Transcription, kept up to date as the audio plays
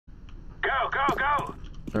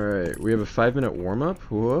Alright, we have a 5-minute warm-up?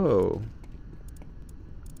 Whoa.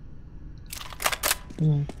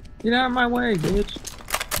 Yeah. Get out of my way, bitch.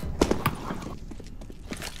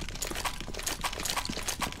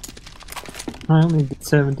 I only did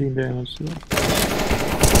 17 damage to that.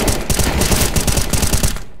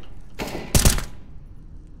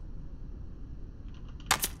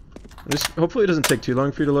 Hopefully it doesn't take too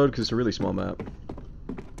long for you to load, because it's a really small map.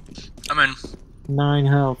 I'm in. 9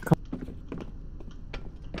 health.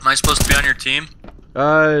 Am I supposed to be on your team?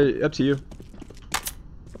 Up to you.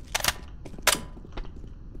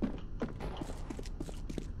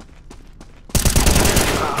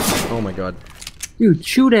 Oh my god. Dude,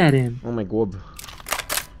 shoot at him. Oh my god.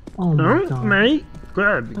 Oh my god. Mate.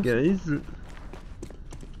 Grab, guys.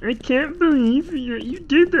 I can't believe you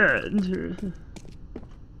did that.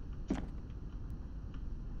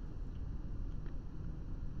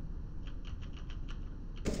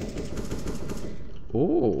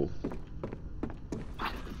 Oh.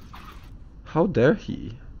 How dare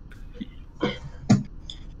he?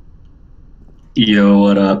 Yo,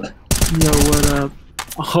 what up? Yo, what up?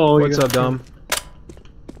 Oh, what's up, Dom?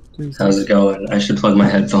 How's it going? I should plug my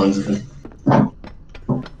headphones in.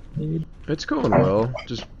 It's going well.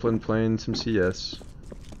 Just playing some CS.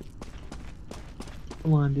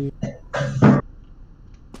 Come on, dude.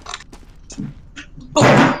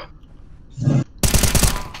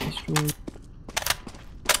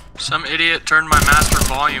 Some idiot turned my master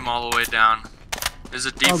volume all the way down. There's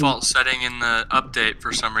a default setting in the update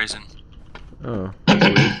for some reason. Oh, that's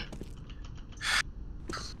weird.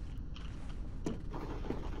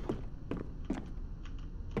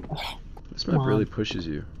 This map really pushes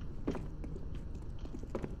you.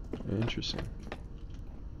 Interesting.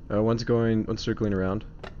 One's circling around.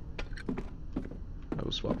 I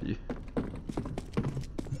will swap you.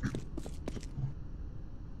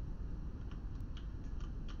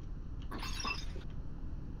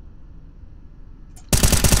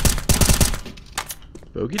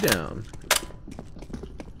 Bogey down.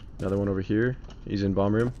 Another one over here. He's in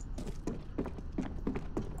bomb room.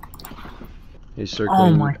 He's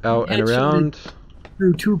circling out and around.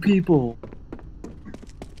 Through 2 people.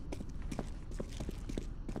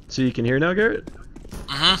 So you can hear now, Garrett?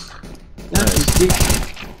 That's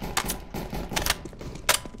ridiculous.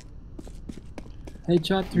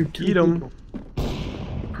 Headshot through 2 people.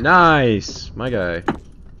 Nice! My guy.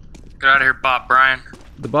 Get out of here, bot Brian.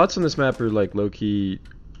 The bots on this map are like low-key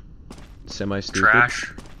semi-stupid.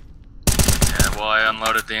 Trash. Yeah, well I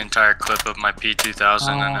unloaded the entire clip of my P2000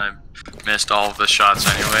 and I missed all of the shots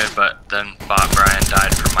anyway, but then bot Brian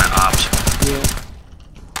died from my ops. Yeah.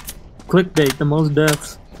 Clickbait, the most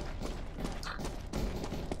deaths.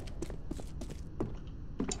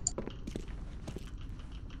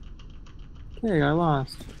 Okay, I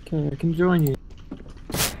lost. Okay, I can join you.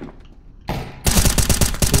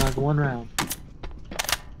 In like 1 round.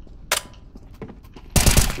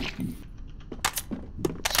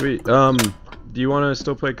 Sweet. Do you want to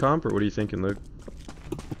still play comp, or what are you thinking, Luke?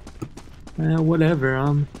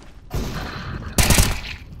 Whatever,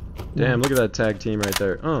 Damn, look at that tag team right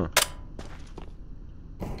there.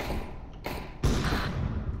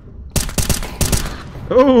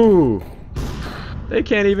 Oh! They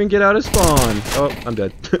can't even get out of spawn. Oh, I'm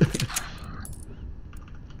dead.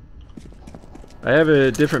 I have a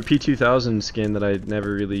different P2000 skin that I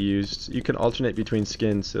never really used. You can alternate between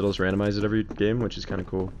skins. It'll just randomize it every game, which is kind of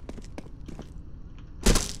cool.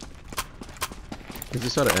 Is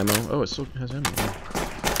this out of ammo? Oh, it still has ammo.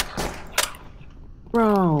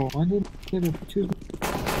 Bro, I didn't get it. Choose me.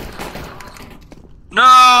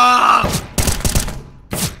 No!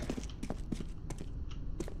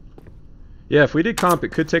 Yeah, if we did comp, it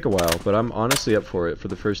could take a while, but I'm honestly up for it for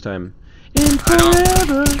the first time in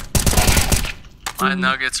forever. My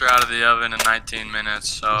nuggets are out of the oven in 19 minutes,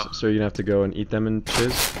 so... So you're gonna have to go and eat them and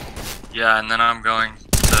shiz? Yeah, and then I'm going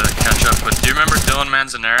to catch up with... Do you remember Dylan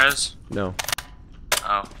Manzanares? No.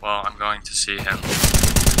 Oh, well, I'm going to see him.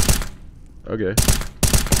 Okay.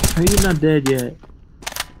 How are you not dead yet?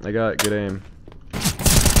 I got good aim.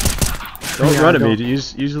 Don't run at me,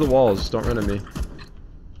 use the walls, don't run at me.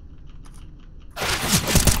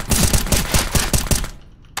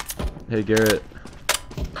 Hey Garrett.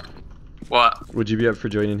 What? Would you be up for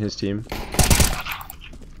joining his team?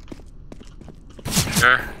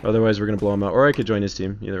 Sure. Otherwise we're gonna blow him out. Or I could join his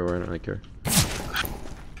team. Either or, I don't really care.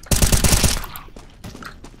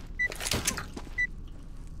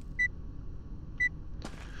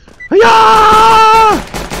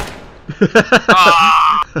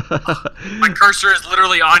 My cursor is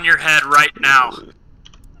literally on your head right now.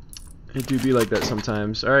 It do be like that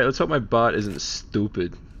sometimes. Alright, let's hope my bot isn't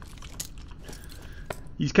stupid.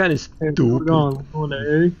 He's kind of Hey, we're stupid. going to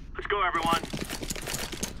A. Let's go, everyone.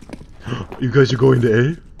 You guys are going to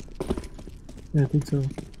A? Yeah, I think so.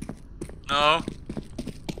 No.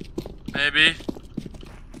 Maybe.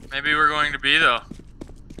 Maybe we're going to B though.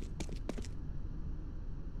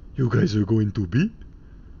 You guys are going to B?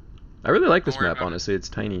 I really like this Don't worry map, about it. honestly. It's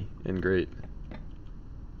tiny and great.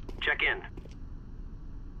 Check in.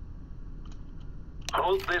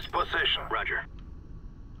 Hold this position. Roger.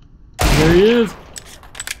 There he is.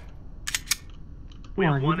 We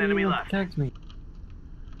Come have on, one you didn't enemy even left. protect me.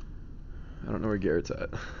 I don't know where Garrett's at.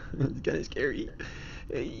 It's kind of scary.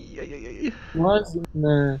 Was in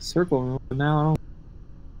the circle room, but now I don't.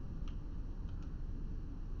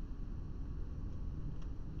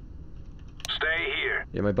 Stay here.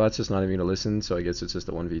 Yeah, my bot's just not even gonna listen, so I guess it's just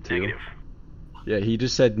a 1v2. Negative. Yeah, he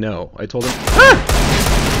just said no. I told him.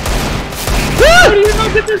 How do you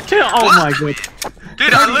not get this kill? Oh my god.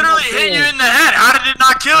 Dude, I literally hit you in the head. How did it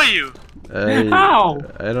not kill you? How?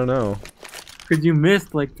 I don't know. Cause you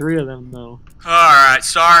missed like 3 of them though. Alright,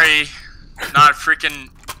 sorry. Not a freaking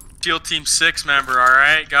SEAL Team 6 member,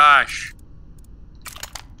 alright? Gosh.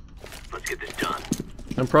 Let's get this done.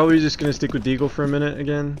 I'm probably just gonna stick with Deagle for a minute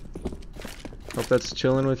again. Hope that's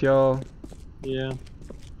chilling with y'all. Yeah.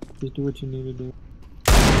 Just do what you need to do.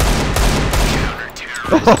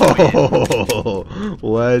 Oh,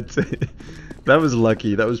 what? That was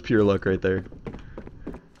lucky. That was pure luck right there.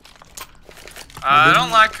 I don't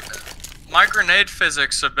like... My grenade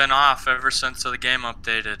physics have been off ever since the game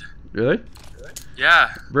updated. Really?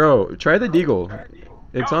 Yeah. Bro, try the Deagle.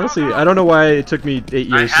 It's honestly, I don't know why it took me 8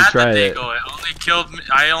 I years to had try the it. Deagle. It only killed me.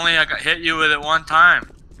 I only got hit you with it one time.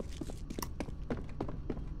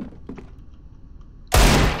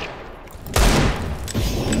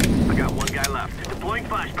 I got one guy left. Deploying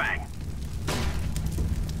flashbang.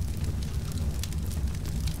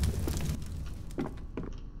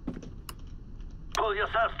 Pull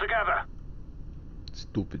yourselves together.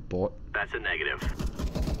 Stupid bot. That's a negative.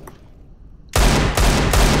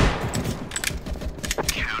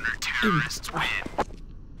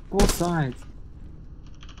 Both sides.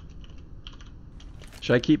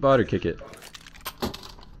 Should I keep bot or kick it?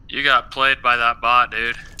 You got played by that bot,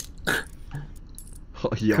 dude. Oh,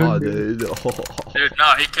 yeah, Couldn't be. dude. Dude,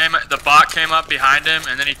 no, the bot came up behind him,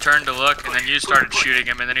 and then he turned to look, and then you started shooting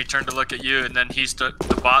him, and then he turned to look at you, and then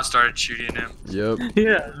the bot started shooting him. Yep.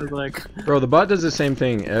 Yeah, it was like. Bro, the bot does the same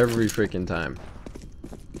thing every freaking time.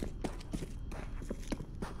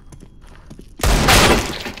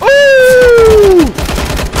 Ooh!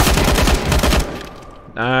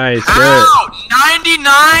 Nice, Garrett. Ow!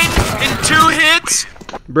 99 in 2 hits?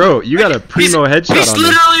 Bro, you got a primo headshot He's on me.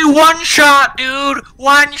 literally one shot, dude.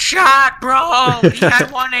 One shot, bro. He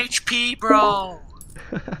had 1 HP, bro.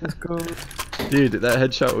 Let's go. Dude, that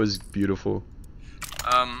headshot was beautiful.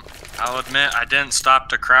 I'll admit I didn't stop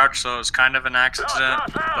to crouch, so it was kind of an accident,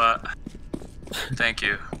 but thank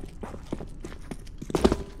you.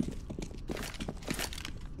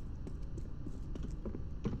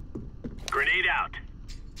 Grenade out.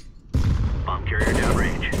 Bomb carrier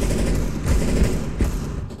downrange.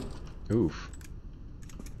 Oof.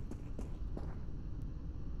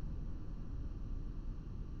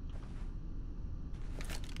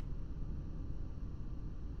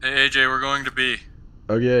 Hey AJ, we're going to B.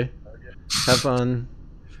 Okay. Have fun.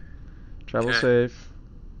 Travel Okay. safe.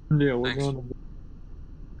 Yeah, we're Thanks. going to.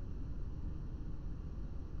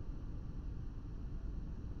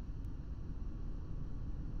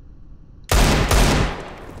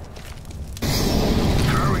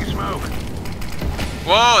 Throwing smoke.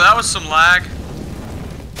 Whoa, that was some lag.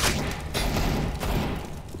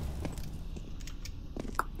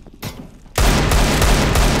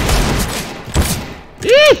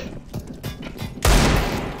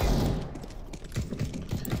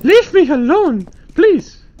 Leave me alone,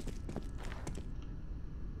 please.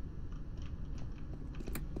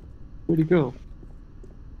 Where'd he go?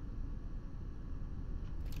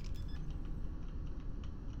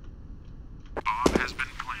 Bomb has been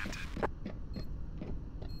planted.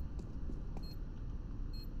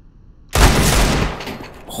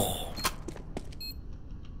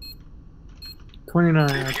 29.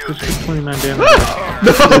 I took 29 damage.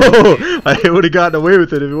 No! I would have gotten away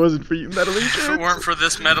with it if it wasn't for you meddling If it kids. weren't for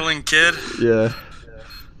this meddling kid. Yeah.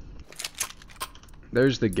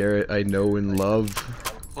 There's the Garrett I know and love.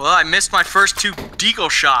 Well, I missed my first 2 deagle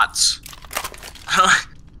shots.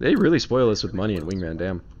 They really spoil us with money in Wingman,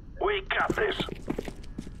 damn. We got this.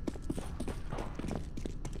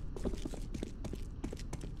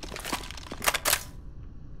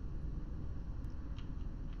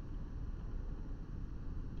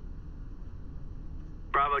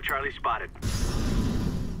 Bravo, Charlie spotted.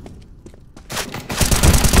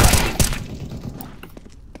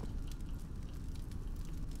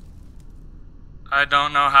 I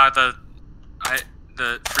don't know how the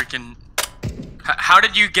freaking. How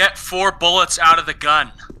did you get 4 bullets out of the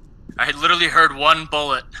gun? I had literally heard 1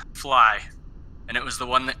 bullet fly, and it was the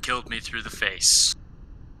one that killed me through the face.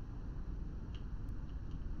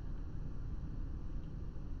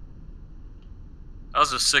 That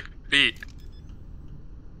was a sick beat.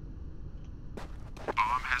 Bomb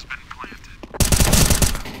has been planted.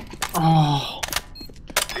 Oh.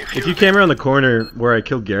 If you came around the corner where I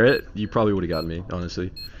killed Garrett, you probably would have gotten me,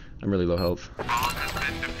 honestly. I'm really low health. Bomb has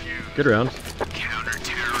been defused. Good round.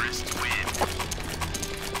 Counter-terrorists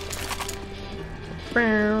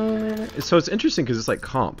win. So it's interesting because it's like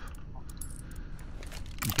comp.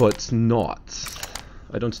 But it's not.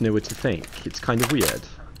 I don't know what to think. It's kind of weird.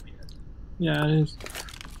 Yeah, it is.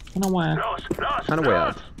 Kind of whack. Kind of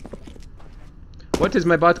weird. What is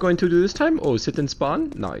my bot going to do this time? Oh, sit and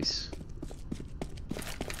spawn? Nice.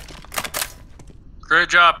 Great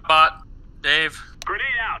job, bot. Dave. Grenade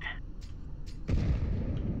out.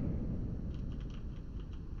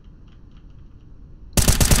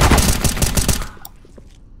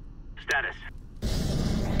 Status.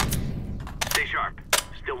 Stay sharp.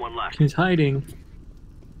 Still one left. He's hiding.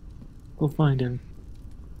 Go find him.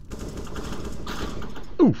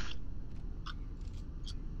 Oof.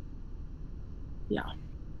 Yeah.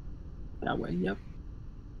 That way, yep.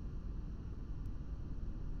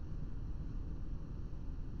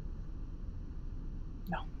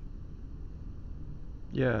 No.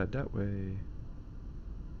 Yeah, that way.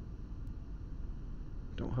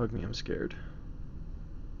 Don't hug me, I'm scared.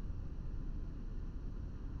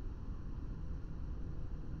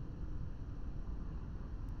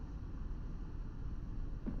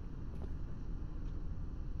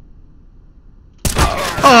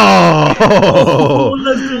 Oh!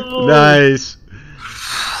 Let's go! Nice.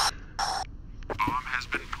 Bomb has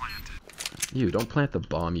been planted. You don't plant the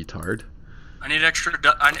bomb, you tard. I need extra.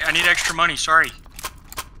 I need extra money. Sorry.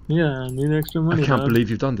 Yeah, I need extra money. I can't dog. believe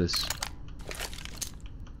you've done this.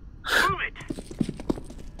 Move it.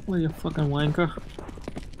 What, you fucking wanker?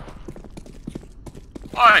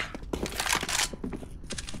 Oi.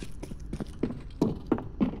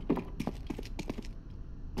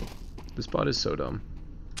 This bot is so dumb.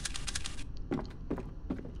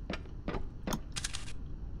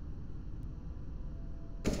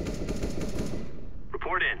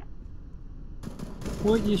 Report in.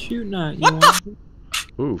 What you shooting at? You What the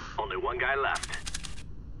Oof. Only one guy left.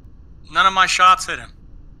 None of my shots hit him.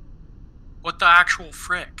 What the actual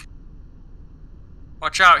frick?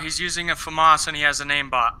 Watch out, he's using a FAMAS and he has a name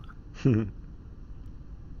bot. He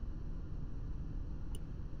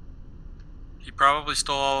probably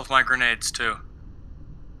stole all of my grenades too.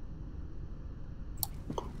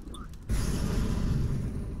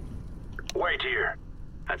 Wait here.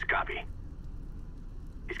 That's copy.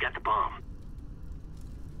 He's got the bomb.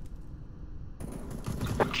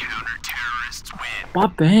 Counter-terrorists win.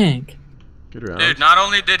 What bank? Good round. Dude, not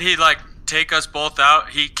only did he like take us both out,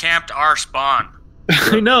 he camped our spawn.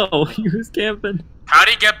 I know, he was camping. How'd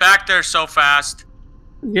he get back there so fast?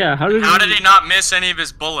 Yeah, how did He not miss any of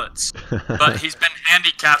his bullets? But he's been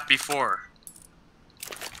handicapped before.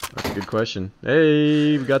 That's a good question.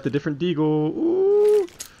 Hey, we got the different deagle. Ooh.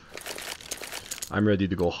 I'm ready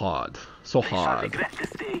to go hard. So hard.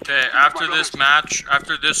 Okay, after this match,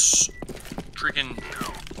 after this freaking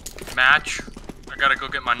match, I gotta go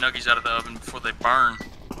get my nuggies out of the oven before they burn.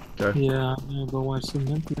 Okay. Yeah, I'm gonna go watch some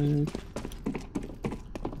Netflix.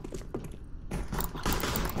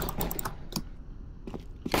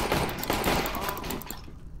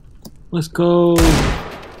 Let's go.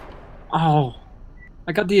 Oh,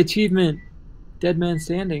 I got the achievement. Dead man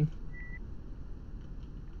standing.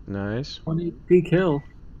 Nice. 180 kill.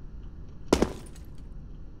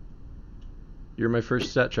 You're my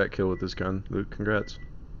first stat track kill with this gun, Luke. Congrats.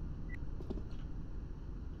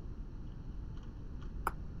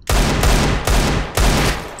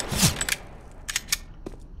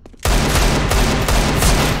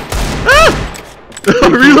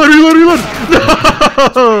 Reload!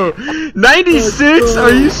 No! 96?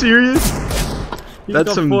 Are you serious? He's That's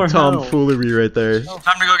got some 4 health. tomfoolery right there.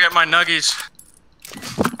 Time to go get my nuggies.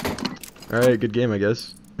 Alright, good game, I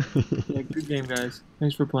guess. Yeah, good game, guys.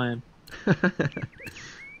 Thanks for playing. This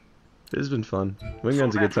has been fun.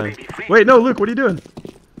 Wingman's a good time. Wait, no, Luke, what are you doing?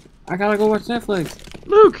 I gotta go watch Netflix.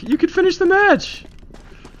 Luke, you could finish the match.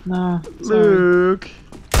 Nah. Sorry. Luke.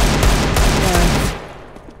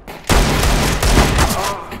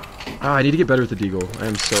 Ah, I need to get better with the deagle. I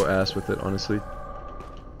am so ass with it, honestly.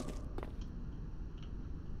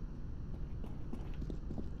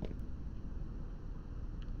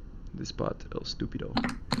 This bot, El Stupido.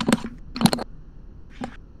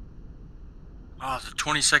 Oh, the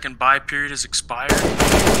 20-second buy period has expired.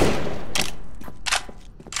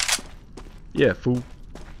 Yeah, fool.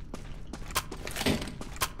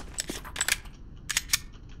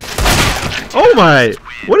 Oh my!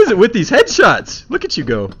 What is it with these headshots? Look at you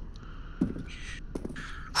go.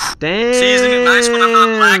 Damn. See, isn't it nice when I'm not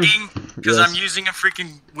lagging? Because Yes. I'm using a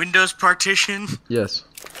freaking Windows partition. Yes.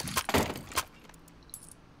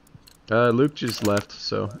 Luke just left,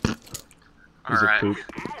 so he's a Alright. poop.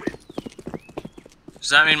 Does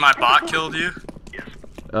that mean my bot killed you?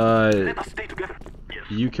 Let us stay together. Yes.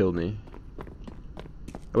 You killed me.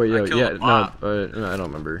 Oh wait, I yeah, killed yeah, a no, bot. no, I don't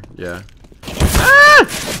remember. Yeah.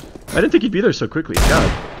 Ah! I didn't think he'd be there so quickly.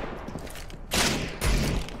 God.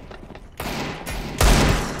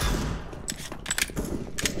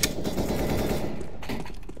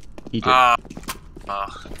 Eat it.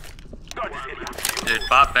 Dude,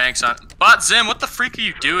 bot banks on. Bot Zim, what the freak are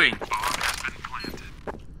you doing?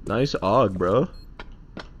 Nice og, bro.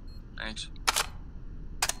 Thanks.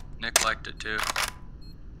 Nick liked it too.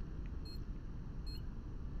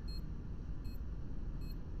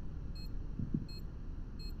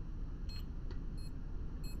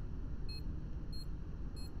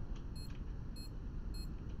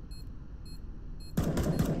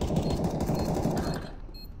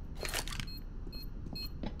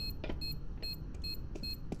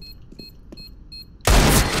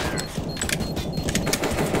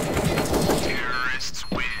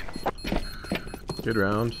 Good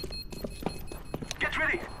round. Get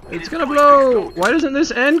ready. It's gonna blow! Why doesn't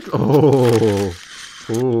this end? Oh!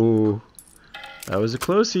 Oh. That was a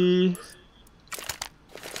closey.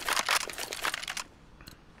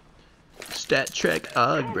 Stat Trek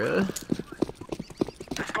og, bruh.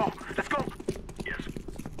 Let's go. Let's go. Yes.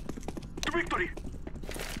 To victory.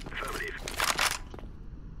 Affirmative.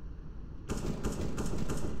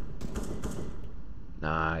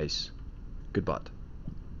 Nice. Good bot.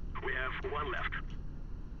 We have one left.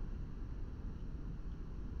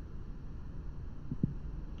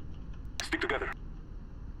 Stick together.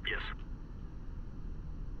 Yes.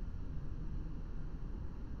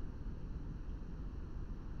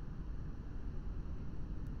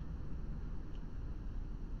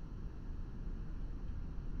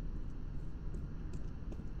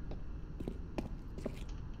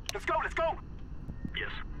 Let's go, let's go!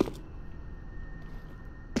 Yes.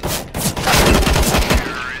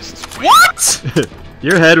 What?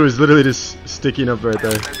 Your head was literally just sticking up right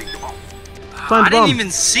there. Find I the bomb. didn't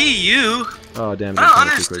even see you. Oh damn! I that don't kinda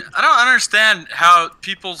too understand. quick. I don't understand how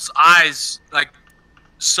people's eyes like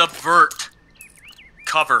subvert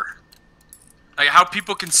cover. Like how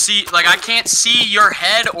people can see. Like I can't see your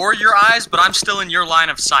head or your eyes, but I'm still in your line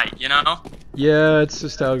of sight. You know? Yeah, it's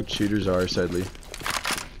just how shooters are, sadly.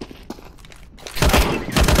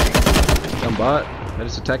 Dumb bot. I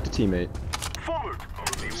just attacked a teammate. Forward!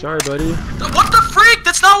 Sorry, buddy. What the freak?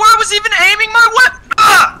 That's not where I was even aiming my weapon.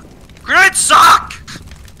 Ah! Grenades suck.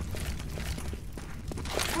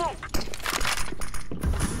 Smoke!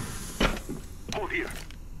 Hold here.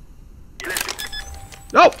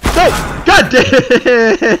 No! No! God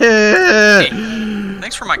damn! Hey,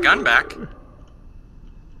 thanks for my gun back.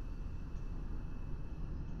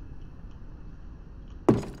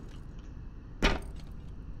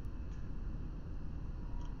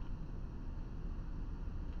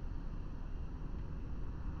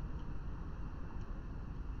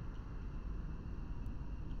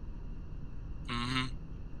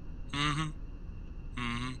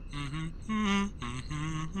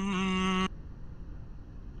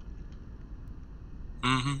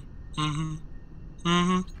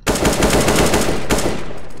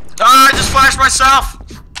 Ah, I just flashed myself!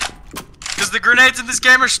 Because the grenades in this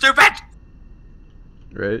game are stupid!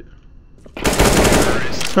 Right?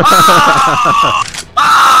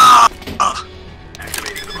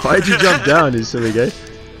 Why'd you jump down, you silly guy?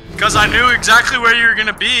 Because I knew exactly where you were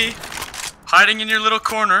gonna be. Hiding in your little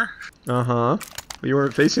corner. Uh-huh. You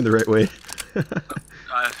weren't facing the right way.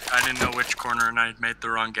 I didn't know which corner and I made the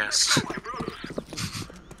wrong guess.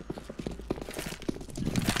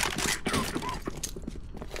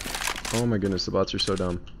 Oh my goodness, the bots are so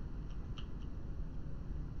dumb.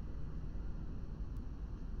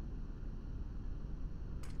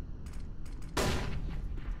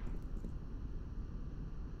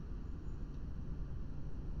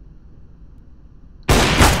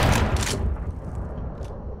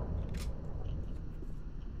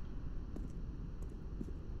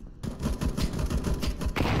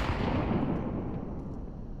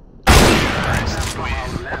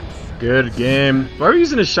 Good game. Why are we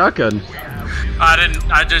using a shotgun?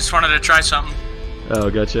 I just wanted to try something. Oh,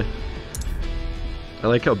 gotcha. I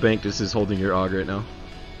like how Bank just is holding your AUG right now.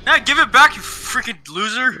 Yeah, give it back, you freaking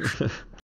loser.